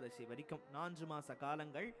ஏகாதசி வரைக்கும் 4 மாச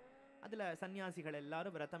காலங்கள். அதுல சன்னியாசிகள்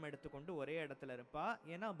எல்லாரும் விரதம் எடுத்துக்கொண்டு ஒரே இடத்துல இருப்பா.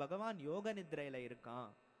 ஏன்னா பகவான் யோக நித்ரையில இருக்கான்.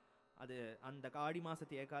 அது அந்த ஆடி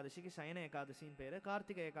மாசத்து ஏகாதசிக்கு சயன ஏகாதசின்னு பேரு,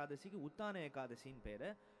 கார்த்திகை ஏகாதசிக்கு உத்தான ஏகாதசின்னு பேரு.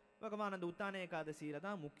 பகவான் அந்த உத்தான ஏகாதசியில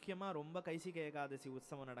தான் முக்கியமா ரொம்ப கைசிக ஏகாதசி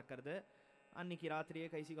உற்சவம் நடக்கிறது. அன்னைக்கு ராத்திரியே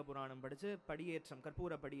கைசிக புராணம் படிச்சு படியேற்றம்,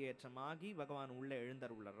 கற்பூர படியேற்றம் ஆகி பகவான் உள்ள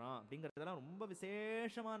எழுந்தருள்ளான். அப்படிங்கிறதெல்லாம் ரொம்ப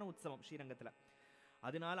விசேஷமான உற்சவம் ஸ்ரீரங்கத்துல.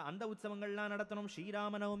 அதனால அந்த உற்சவங்கள்லாம் நடத்தணும்.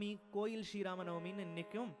 ஸ்ரீராமநவமி, கோயில் ஸ்ரீராமநவமின்னு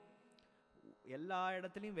இன்னைக்கும் எல்லா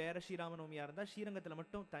இடத்துலையும் வேற ஸ்ரீராமநவமியாக இருந்தால் ஸ்ரீரங்கத்தில்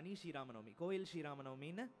மட்டும் தனி ஸ்ரீராமநவமி, கோயில்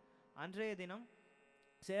ஸ்ரீராமநவமின்னு அன்றைய தினம்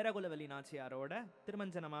சேரகுலவல்லி நாச்சியாரோட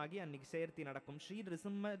திருமஞ்சனமாகி அன்னைக்கு சேர்த்தி நடக்கும். ஸ்ரீ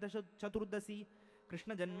நிருசிம்ம சதுர்தசி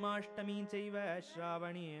கிருஷ்ண ஜன்மாஷ்டமி செய்வ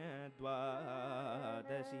ஸ்ராவணி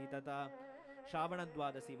துவாதசி ததா ஸ்ராவண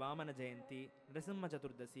துவாதசி வாமன ஜெயந்தி, நிருசிம்ம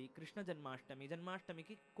சதுர்தசி, கிருஷ்ண ஜன்மாஷ்டமி.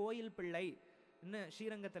 ஜன்மாஷ்டமிக்கு கோயில் பிள்ளை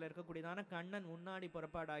ஸ்ரீரங்கத்தில் இருக்கக்கூடியதான கண்ணன் முன்னாடி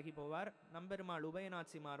புறப்பாடாகி போவார். நம்பெருமாள்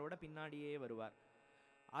உபயநாச்சிமாரோட பின்னாடியே வருவார்.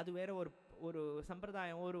 அது வேற ஒரு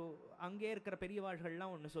சம்பிரதாயம். அங்கே இருக்கிற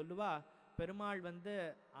பெரியவாள்கள்லாம் ஒன்று சொல்லுவா, பெருமாள்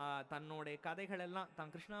தன்னுடைய கதைகள் எல்லாம்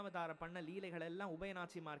தான் கிருஷ்ணாவதாரம் பண்ண லீலைகள் எல்லாம்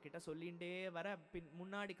உபயநாச்சிமார்கிட்ட சொல்லிகிட்டே வர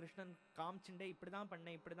முன்னாடி கிருஷ்ணன் காமிச்சுட்டே இப்படிதான்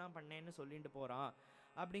பண்ணேன்னு சொல்லிட்டு போறான்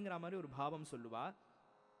அப்படிங்கிற மாதிரி ஒரு பாவம் சொல்லுவா.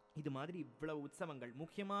 இது மாதிரி இவ்வளவு உற்சவங்கள்.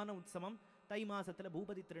 முக்கியமான உற்சவம் தை மாசத்துல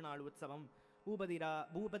பூபதி திருநாள் உற்சவம்,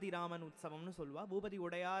 பூபதி ராமன் உற்சவம்னு சொல்லுவா. பூபதி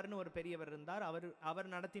உடையார்னு ஒரு பெரியவர் இருந்தார். அவர்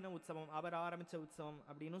நடத்தின உற்சவம், அவர் ஆரம்பிச்ச உற்சவம்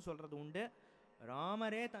அப்படின்னு சொல்றது உண்டு.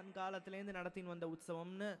 ராமரே தன் காலத்திலேருந்து நடத்தின்னு வந்த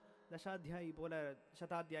உற்சவம்னு தசாத்தியாயி போல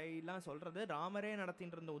சதாத்தியாயிலாம் சொல்றது. ராமரே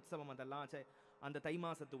நடத்தின்னு இருந்த உற்சவம் அதெல்லாம். அந்த தை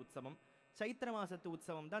மாசத்து உற்சவம். சைத்திர மாசத்து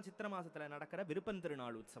உற்சவம் தான் சித்திர மாசத்துல நடக்கிற விருப்பன்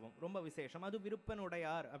திருநாள் உற்சவம். ரொம்ப விசேஷம். அது விருப்பன்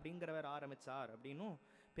உடையார் அப்படிங்கிறவர் ஆரம்பிச்சார் அப்படின்னும்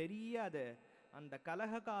பெரிய அது அந்த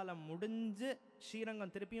கலக காலம் முடிஞ்சு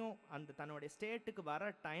ஸ்ரீரங்கம் திருப்பியும் அந்த தன்னுடைய ஸ்டேட்டுக்கு வர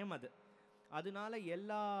டைம் அது. அதனால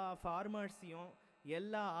எல்லா ஃபார்மர்ஸையும்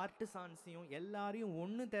எல்லா ஆர்டிசான்ஸையும் எல்லாரையும்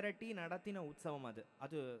ஒன்று திரட்டி நடத்தின உற்சவம் அது.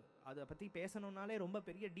 அதை பற்றி பேசணுன்னாலே ரொம்ப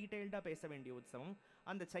பெரிய டீட்டெயில்டாக பேச வேண்டிய உற்சவம்.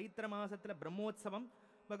 அந்த சைத்திர மாதத்தில் பிரம்மோற்சவம்,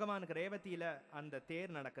 பகவானுக்கு ரேவதியில் அந்த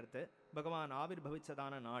தேர் நடக்கிறது, பகவான் ஆவிர்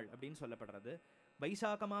பவிச்சதான நாள் அப்படின்னு சொல்லப்படுறது.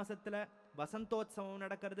 வைசாக மாதத்தில் வசந்தோத்சவம்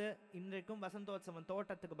நடக்கிறது. இன்றைக்கும் வசந்தோத்சவம்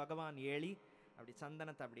தோட்டத்துக்கு பகவான் ஏழி அப்படி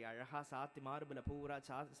சந்தனத்தை அப்படி அழகாக சாத்தி மார்பில் பூரா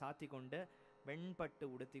சாத்தி கொண்டு வெண்பட்டு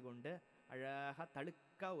உடுத்தி கொண்டு அழகாக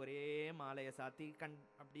தழுக்கா ஒரே மாலையை சாத்தி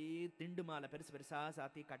அப்படி திண்டு மாலை பெருசு பெருசாக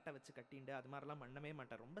சாத்தி கட்டை வச்சு கட்டிண்டு அது மாதிரிலாம் பண்ணவே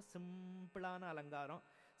மாட்டார். ரொம்ப சிம்பிளான அலங்காரம்,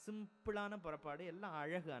 சிம்பிளான புறப்பாடு, எல்லாம்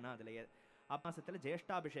அழகு. ஆனால் அதுலேயே மாசத்தில்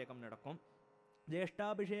ஜேஷ்டாபிஷேகம் நடக்கும்.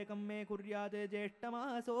 ஜேஷ்டாபிஷேகம் மே குர்யாத்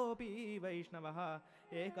ஜேஷ்டமாசோபி வைஷ்ணவः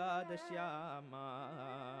ஏகாதஷ்யாமாஷாடே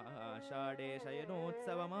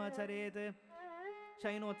சயனோத்சவமாச்சரேத்.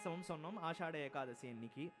 சயனோத்சவம் சொன்னோம் ஆஷாட ஏகாதசி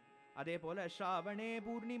அன்னைக்கு. அதே போல ஸ்ராவணே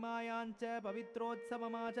பூர்ணிமாயாஞ்ச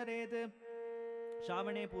பவித்ரோத்சவமாச்சரேத்.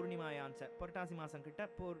 ஸ்ராவணே பூர்ணிமாயாஞ்ச புரட்டாசி மாசம் கிட்ட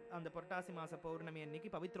அந்த புரட்டாசி மாச பௌர்ணமி அன்னைக்கு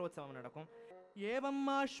பவித்ரோத்சவம் நடக்கும். ஏவம்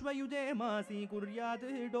ஆஸ்வயுஜே மாசி குர்யாத்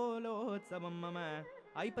டோலோத்சவம் மம.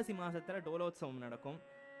 ஐப்பசி மாசத்துல டோலோத்சவம் நடக்கும்.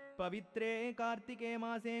 பவித்ரே கார்த்திகே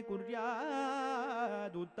மாசே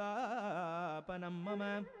குர்யாத் உத்தாபனம் மம.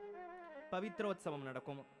 பவித்ரோத்சவம்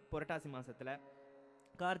நடக்கும் புரட்டாசி மாசத்துல.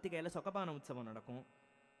 கார்த்திகையில சொக்கபான உற்சவம் நடக்கும்.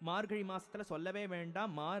 மார்கழி மாசத்துல சொல்லவே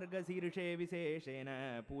வேண்டாம். மார்கசீர்ஷே விசேஷேன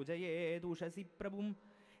பூஜையே துஷசி பிரபும்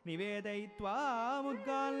நிவேதைத்வா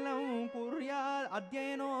முத்காலம் குர்யாத்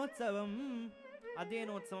அத்யயனோத்சவம்.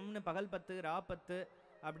 அத்யயனோத்சவம்னு பகல் 10 ரா 10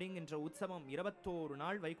 அப்படிங்கிற உற்சவம் 21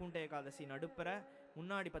 நாள் வைகுண்ட ஏகாதசி நடுப்பற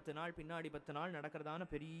முன்னாடி 10 நாள் பின்னாடி 10 நாள் நடக்கிறதான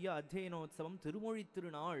பெரிய அத்தியனோத்சவம் திருமொழி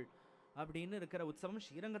திருநாள் அப்படின்னு இருக்கிற உற்சவம்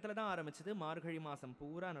ஸ்ரீரங்கத்தில் தான் ஆரம்பிச்சது. மார்கழி மாதம்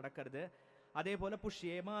பூரா நடக்கிறது. அதே போல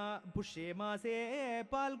புஷ்யே மாசே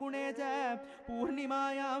பால்குணே ச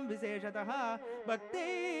பூர்ணிமாயாம் விசேஷதः பக்தி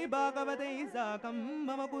பாகவதை சாகம்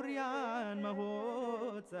மம குர்யான்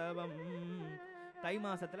மகோத்சவம். தை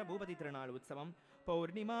மாசத்துல பூபதி திருநாள் உற்சவம்.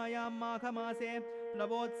 பௌர்ணிமாயாம் மாக மாசே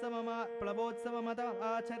பிளவோத்சவமத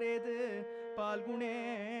ஆச்சரேத். பால்குணே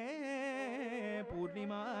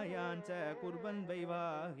பூர்ணிமாயாஞ்ச குர்வன்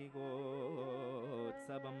வைவாகிகோத்சவம்.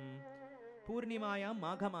 பூர்ணிமாயாம்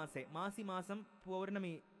மாக மாசே மாசி மாசம்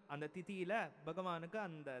பௌர்ணமி அந்த திதியில பகவானுக்கு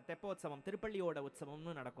அந்த தெப்போத்சவம் திருப்பள்ளியோட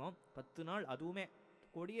உற்சவம்னு நடக்கும். 10 நாள். அதுவுமே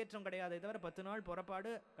கொடியேற்றம் கிடையாதே தவிர 10 நாள்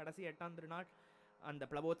புறப்பாடு. கடைசி 8ஆம் திருநாள் அந்த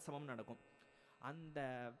பிளவோத்சவம் நடக்கும். அந்த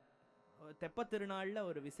தெப்ப திருநாளில்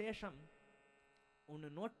ஒரு விசேஷம் ஒன்று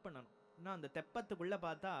நோட் பண்ணணும். ஏன்னா அந்த தெப்பத்துக்குள்ளே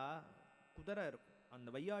பார்த்தா குதிரை இருக்கும், அந்த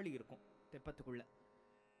வையாளி இருக்கும் தெப்பத்துக்குள்ளே.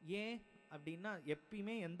 ஏன் அப்படின்னா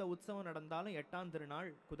எப்பயுமே எந்த உற்சவம் நடந்தாலும் 8ஆம் திருநாள்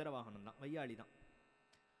குதிரை வாகனம் தான், வையாளி தான்.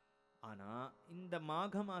 ஆனால் இந்த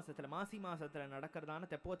மாக மாதத்தில் மாசி மாதத்தில் நடக்கிறதான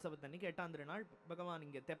தெப்போத்சவத்தன்னைக்கு 8ஆம் திருநாள் பகவான்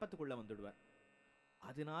இங்கே தெப்பத்துக்குள்ளே வந்துடுவார்.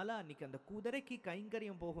 அதனால அன்னைக்கு அந்த குதிரைக்கு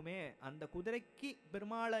கைங்கரியம் போகுமே, அந்த குதிரைக்கு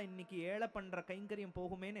பெருமாளை இன்னைக்கு ஏழை பண்ற கைங்கரியம்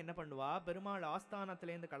போகுமேன்னு என்ன பண்ணுவா, பெருமாள்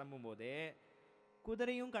ஆஸ்தானத்திலேருந்து கிளம்பும் போதே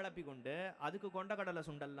குதிரையும் கிளப்பி கொண்டு அதுக்கு கொண்டக்கடலை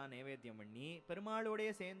சுண்டல்லாம் நைவேத்தியம் பண்ணி பெருமாளோடைய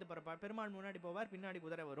சேர்ந்து பரப்பார். பெருமாள் முன்னாடி போவார், பின்னாடி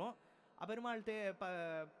குதிரை வரும். பெருமாள்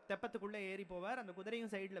தெப்பத்துக்குள்ளே ஏறி போவார், அந்த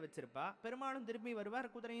குதிரையும் சைடில் வச்சிருப்பா. பெருமாளும் திரும்பி வருவார்,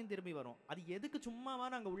 குதிரையும் திரும்பி வரும். அது எதுக்கு சும்மாவா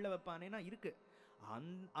நாங்கள் உள்ள வைப்பானேன்னா இருக்கு.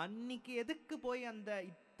 அன்னைக்கு எதுக்கு போய் அந்த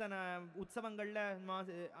இத்தனை உற்சவங்கள்ல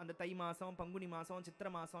அந்த தை மாசம், பங்குனி மாசம், சித்திர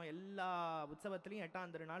மாசம் எல்லா உற்சவத்திலையும்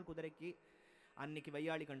 8ஆம் திருநாள் குதிரைக்கு அன்னைக்கு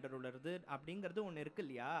வையாளி கண்டருளது அப்படிங்கிறது ஒன்று இருக்கு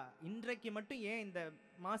இல்லையா? இன்றைக்கு மட்டும் ஏன் இந்த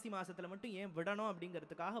மாசி மாசத்துல மட்டும் ஏன் விடணும்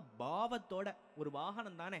அப்படிங்கிறதுக்காக பாவத்தோட ஒரு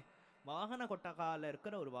வாகனம் தானே, வாகன கொட்டகால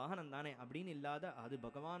இருக்கிற ஒரு வாகனம் தானே அப்படின்னு இல்லாத அது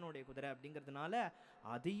பகவானுடைய குதிரை அப்படிங்கிறதுனால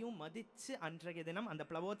அதையும் மதிச்சு அன்றைய தினம் அந்த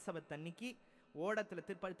பிளவோத்சவத்தன்னைக்கு ஓடத்துல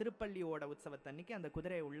திருப்பள்ளி ஓட உற்சவத்தன்னைக்கு அந்த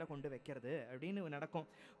குதிரையை உள்ள கொண்டு வைக்கிறது அப்படின்னு நடக்கும்.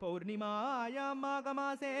 பௌர்ணிமாயாம்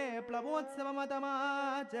மாகமாசே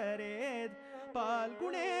பிளவோத்சவமதமாச்சரேத்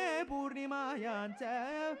பால்குணே பூர்ணிமாயாஞ்ச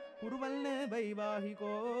குருவல்னு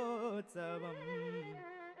வைவாகிகோத்சவம்.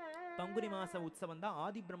 பங்குனி மாச உற்சவம் தான்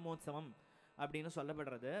ஆதி பிரம்மோத்சவம் அப்படின்னு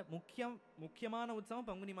சொல்லப்படுறது. முக்கியமான உற்சவம்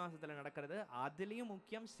பங்குனி மாசத்துல நடக்கிறது. அதுலயும்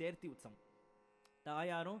முக்கியம் சேர்த்தி உற்சவம்.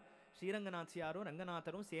 தாயாரும் ஸ்ரீரங்கநாச்சியாரும்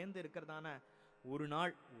ரங்கநாதரும் சேர்ந்து இருக்கிறதான ஒரு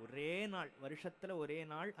நாள், ஒரே நாள், வருஷத்துல ஒரே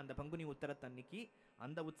நாள் அந்த பங்குனி உத்தரத்தன்னைக்கு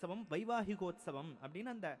அந்த உற்சவம் வைவாகிகோத்சவம்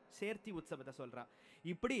அப்படின்னு அந்த சேர்த்தி உற்சவத்தை சொல்றா.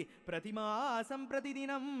 இப்படி பிரதிமாசம்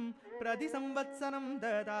பிரதிதினம் பிரதி சம்வத்சரம்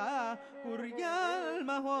ததா குர்யால்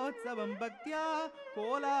மகோத்சவம் பக்தியா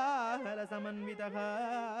கோலாஹல சமன்விதா.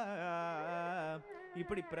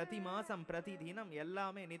 இப்படி பிரதி மாசம் பிரதி தினம்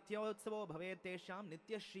எல்லாமே நித்யோத்சவோ பவேத்தேஷாம்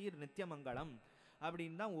நித்யஸ்ரீர் நித்யமங்கலம்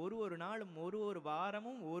அப்படின்னு தான் ஒரு நாளும் ஒரு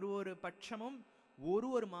வாரமும் ஒரு பட்சமும்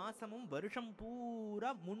ஒரு மாசமும் வருஷம் பூரா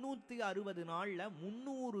 360 நாள்ல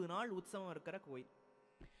 300 நாள் உற்சவம் இருக்கிற கோயில்.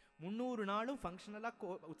 300 நாளும் ஃபங்க்ஷனலா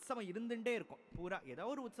உற்சவம் இருந்துட்டே இருக்கும். பூரா ஏதோ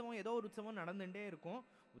ஒரு உற்சவம் நடந்துட்டே இருக்கும்.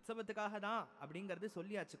 உற்சவத்துக்காக தான் அப்படிங்கிறது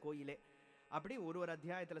சொல்லியாச்சு கோயிலே. அப்படி ஒரு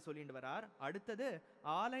அத்தியாயத்துல சொல்லிட்டு வரார். அடுத்தது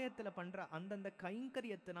ஆலயத்துல பண்ற அந்தந்த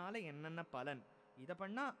கைங்கரியத்தினால என்னென்ன பலன், இதை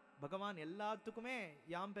பண்ணா பகவான் எல்லாத்துக்குமே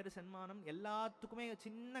யாம் பெரு சன்மானம், எல்லாத்துக்குமே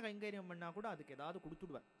சின்ன கைங்கரியம் பண்ணா கூட அதுக்கு ஏதாவது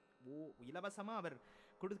கொடுத்துடுவார். இலவசமா அவர்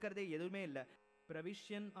கொடுக்கறதே எதுவுமே இல்லை.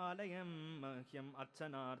 பிரவிஷ்யன் ஆலயம் மஹ்யம்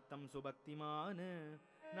அர்ச்சனார்த்தம் சுபக்திமான்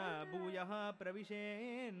ந பூயஹ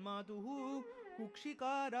பிரவிஷேன் மாதுஹு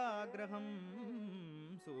குக்ஷிகாராக்ரஹம்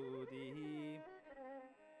சோதி.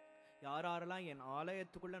 யாரெல்லாம் என்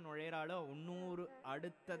ஆலயத்துக்குள்ள நுழையிறாளோ 300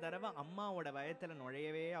 அடுத்த தடவை அம்மாவோட வயத்துல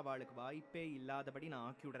நுழையவே அவளுக்கு வாய்ப்பே இல்லாதபடி நான்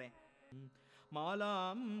ஆக்கிவிடுறேன்.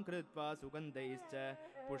 மாலாம் கிருத்வா சுகந்தைச்ச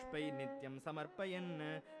புஷ்பை நித்யம் சமர்ப்பயன்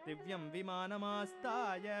திவ்யம்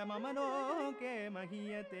விமானமாஸ்தாய மமலோகே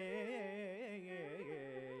மஹியதே.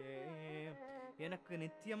 எனக்கு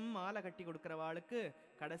நித்தியம் மாலை கட்டி கொடுக்கிறவாளுக்கு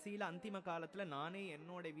கடைசியில அந்திம காலத்துல நானே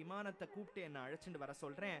என்னோட விமானத்தை கூப்பிட்டு என்ன அழைச்சிட்டு வர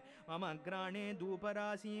சொல்றேன். மம அக்ராணே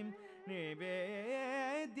தூபராசிம்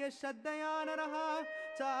நிவேத்ய ஸ்ரத்தயானரஹ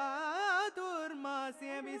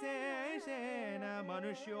சாதுர்மாஸ்ய விசேஷேன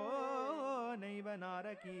மனுஷ்யோ நைவ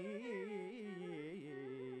நாரகீ.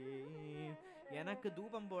 எனக்கு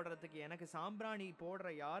தூபம் போடுறதுக்கு, எனக்கு சாம்பிராணி போடுற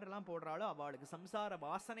யாரெல்லாம் போடுறாளோ அவளுக்கு சம்சார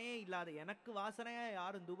வாசனையே இல்லாத, எனக்கு வாசனையா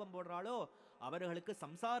யாரும் தூபம் போடுறாளோ அவர்களுக்கு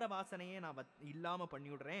சம்சார வாசனையே நான் இல்லாம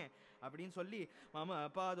பண்ணிவிடுறேன் அப்படின்னு சொல்லி மம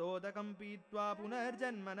பாதோதகம் பீத்வா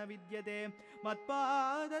புனர்ஜன்மன வித்யதே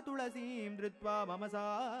மத்பாத துளசீம் திருத்வா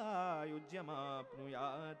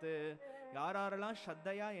மமசாயுஜ்யமாப்னுயாத். யாரெல்லாம்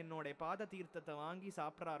ஸ்ரத்தையா என்னோட பாத தீர்த்தத்தை வாங்கி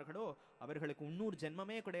சாப்பிட்றார்களோ அவர்களுக்கு 300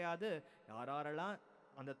 ஜென்மமே கிடையாது. யாரெல்லாம்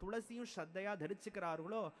அந்த துளசியும் ஸ்ரத்தையா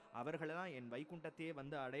தரிச்சுக்கிறார்களோ அவர்களெல்லாம் என் வைகுண்டத்தையே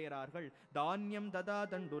வந்து அடையிறார்கள். தானியம் ததா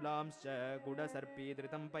தண்டுலாம் குட சர்பி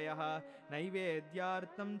திருதம் பய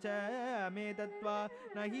நைவேத்யார்த்தம் ச மே தத்வா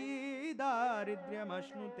நஹி தாரித்யம்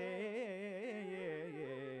அஷ்ணுதே.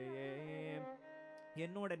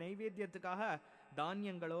 என்னோட நைவேத்தியத்துக்காக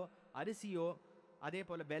தானியங்களோ அரிசியோ அதே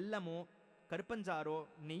போல வெல்லமோ கருப்பஞ்சாரோ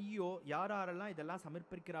நெய்யோ யாரெல்லாம் இதெல்லாம்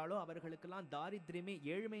சமர்ப்பிக்கிறாளோ அவர்களுக்கெல்லாம் தாரித்ரியமே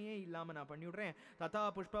ஏழ்மையே இல்லாம நான் பண்ணிவிடுறேன். ததா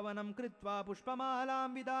புஷ்பவனம் கிருத்வா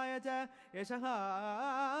புஷ்பமாலாம் விதாய ச யசஹ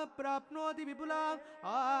ப்ராப்னோதி விபுலா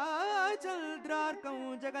ஆச்சல்த்ரார்க்கம்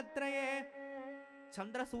ஜகத்ரயே.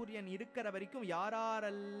 சந்திரசூரியன் இருக்கிற வரைக்கும்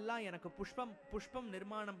யாரெல்லாம் எனக்கு புஷ்பம்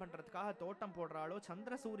நிர்மாணம் பண்றதுக்காக தோட்டம் போடுறாளோ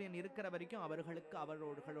சந்திரசூரியன் இருக்கிற வரைக்கும் அவர்களுக்கு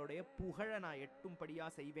அவர்களுடைய புகழ நான் எட்டும்படியா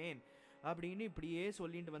செய்வேன் அப்படின்னு இப்படியே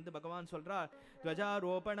சொல்லிட்டு வந்து பகவான் சொல்றார்.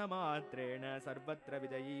 துவஜாரோபண மாத்ரேண சர்வத்ர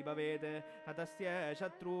விஜயீ பவேத் தஸ்ய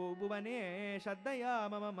சத்ரு புவனே ஸ்ரத்தயா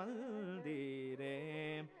மம மந்திரே.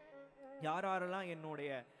 யாரெல்லாம்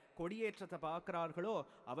என்னுடைய கொடியேற்றத்தை பார்க்கிறார்களோ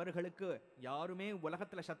அவர்களுக்கு யாருமே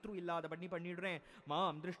உலகத்துல சத்ரு இல்லாத பண்ணிடுறேன்.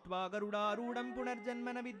 மாம் திருஷ்ட்வா கருடாரூடம்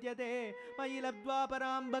புனர்ஜன்மன வித்யதே மயிலப்த்வா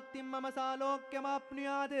பராம் பக்திம் மம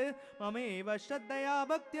சாலோக்கியமாப்னுயாத் மமேவ ஸ்ரத்தயா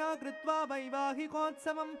பக்த்யா கிருத்வா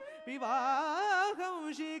வைவாஹிகோத்சவம் விவாஹம்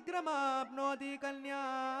சீக்கிரமாப்னோதி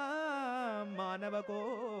கல்யாணம்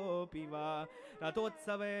மானவகோபி வா.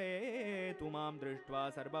 ரதோத்சவே துமாம் திருஷ்ட்வா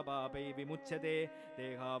சர்வபாபை விமுச்யதே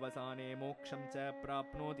தேகாவசானே மோக்ஷம் ச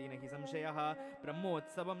பிராப்னோதி நஹி சம்சயः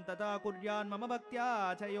பிரம்மோத்சவம் ததா குர்யான் மம பக்த்யா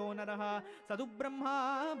ச யோ நரः சது பிரம்மா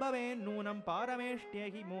பவேன்னூனம்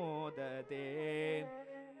பாரமேஷ்ட்யஹி மோததே.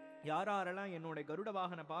 யாரெல்லாம் என்னோட கருட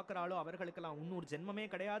வாகன பார்க்கறாளோ அவர்களுக்கெல்லாம் இன்னொரு ஜென்மமே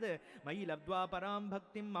கிடையாது. மயி லப்த்வா பராம்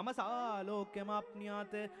பக்திம் மம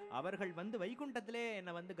சாலோக்கியமாப்னியாத். அவர்கள் வைகுண்டத்திலே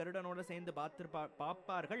என்னை கருடனோட சேர்ந்து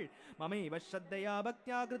பார்ப்பார்கள். மமைவ ஸ்ரத்தையா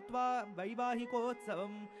பக்தியா கிருத்வா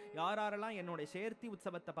வைவாஹிகோத்சவம். யாரெல்லாம் என்னோட சேர்த்தி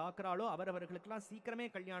உற்சவத்தை பார்க்கறாளோ அவர்களுக்கெல்லாம் சீக்கிரமே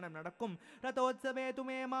கல்யாணம் நடக்கும். ரதோத்சவே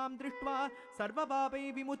துமே மாம் திருஷ்ட்வா சர்வபாபை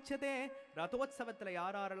விமுச்யதே. ரதோத்சவத்துல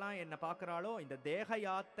யாரெல்லாம் என்ன பார்க்கறாளோ இந்த தேக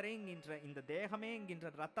யாத்திரை இந்த தேகமே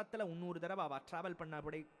என்கின்ற ரத்த இன்னொரு தடவை அவ டிராவல்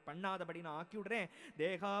பண்ணாதபடி நான் ஆக்கி விடுறேன்.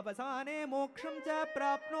 தேகாவசானே மோக்ஷம் ச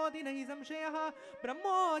பிராப்னோதி நஹி சம்சயः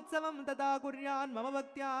பிரம்மோத்சவம் ததா குர்யான் மம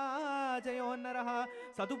பக்த்யா ச யோ நரः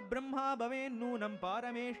சது பிரம்மா பவேன்னூனம்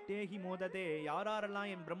பாரமேஷ்டேஹி மோததே. யாரெல்லாம்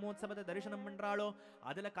என் பிரம்மோத்சவத்தை தரிசனம் பண்றாளோ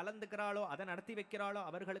அதுல கலந்துக்கிறாளோ அதை நடத்தி வைக்கிறாளோ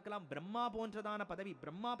அவர்களுக்கெல்லாம் பிரம்மா போன்றதான பதவி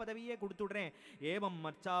பிரம்மா பதவியே கொடுத்துடுறேன். ஏவம்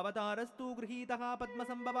அர்ச்சாவதாரஸ்து கிரஹீதः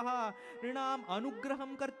பத்மசம்பவः ரிணாம்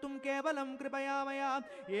அனுகிரகம் கர்த்தும் கேவலம் கிருபயா மயா.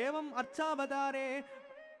 एवं अर्चावतारे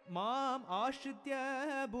माम आश्रित्य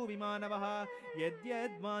भूविमानवः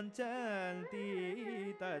यद्यद्वाञ्छन्ति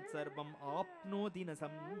तत्सर्वम् आप्नोति न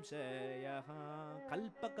संशयः.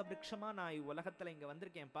 கல்பக விருட்சமா நான் உலகத்துல இங்க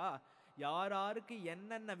வந்திருக்கேன்ப்பா. யாருக்கு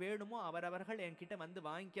என்னென்ன வேணுமோ அவரவர்கள் என்கிட்ட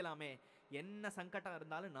வாங்கிக்கலாமே. என்ன சங்கடம்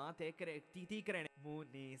இருந்தாலும் நான் தீக்கிறேன்.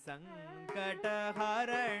 முனி சங்கட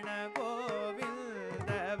ஹரண கோவிந்த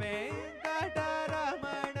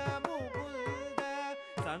வெங்கடரமண முகுந்த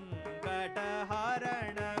சங்கட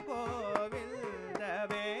ஹரண கோவிந்த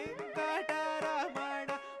வெங்கடரமண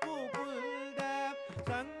முகுந்த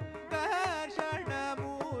சங்கர்ஷண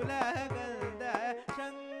மூலகந்த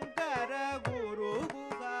சங்கர குரு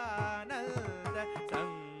குகானந்த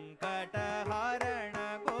சங்கட ஹரண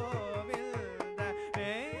கோவிந்த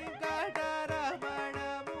வெங்கடரமண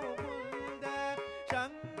முகுந்த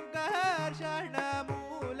சங்கர்ஷண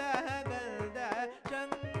மூலகந்த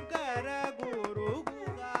சங்கர குரு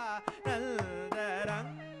குகானந்த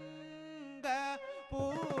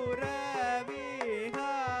புரவிஹார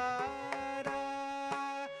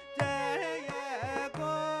ஜய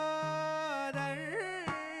கோதண்ட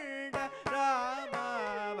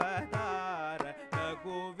ராமாவதார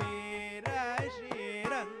ரகுவீர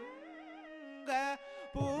ஸ்ரீரங்க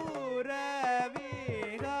புரவிஹார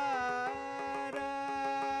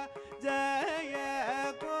ஜய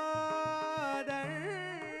கோதண்ட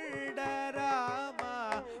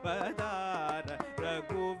ராமாவதார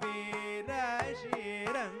ரகுவீர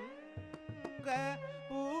ஸ்ரீரங்க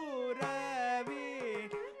புரவிஹார.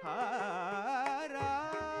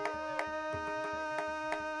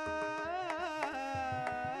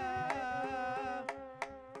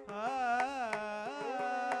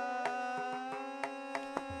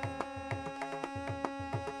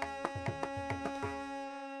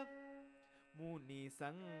 முனி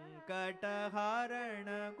சங்கடஹரண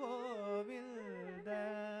கோவிந்த.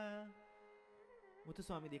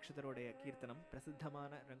 முத்துசுவாமி தீட்சிதருடைய கீர்த்தனம்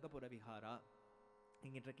பிரசித்தமான ரங்கபுர விஹாரா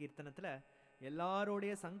என்கின்ற கீர்த்தனத்துல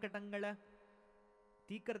எல்லாரோடைய சங்கடங்களை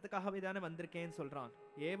தீக்கிறதுக்காகவே தானே வந்திருக்கேன்னு சொல்றான்.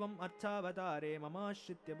 ஏவம் அர்ச்சாவதாரே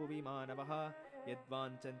மமாஸ்ரித்ய புவி மானவஹ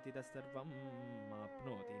யத்வாஞ்சந்தி தஸ்சர்வம்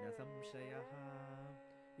ஆப்னோதி ந சம்சயஹ.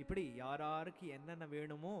 இப்படி யாருக்கு என்னென்ன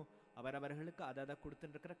வேணுமோ அவரவர்களுக்கு அதை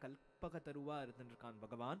கொடுத்துட்டு இருக்கிற கல்பக தருவா இருந்துட்டு இருக்கான்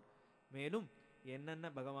பகவான். மேலும் என்னென்ன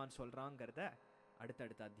பகவான் சொல்றாங்கிறத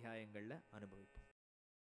அடுத்தடுத்த அத்தியாயங்கள்ல அனுபவிப்போம்.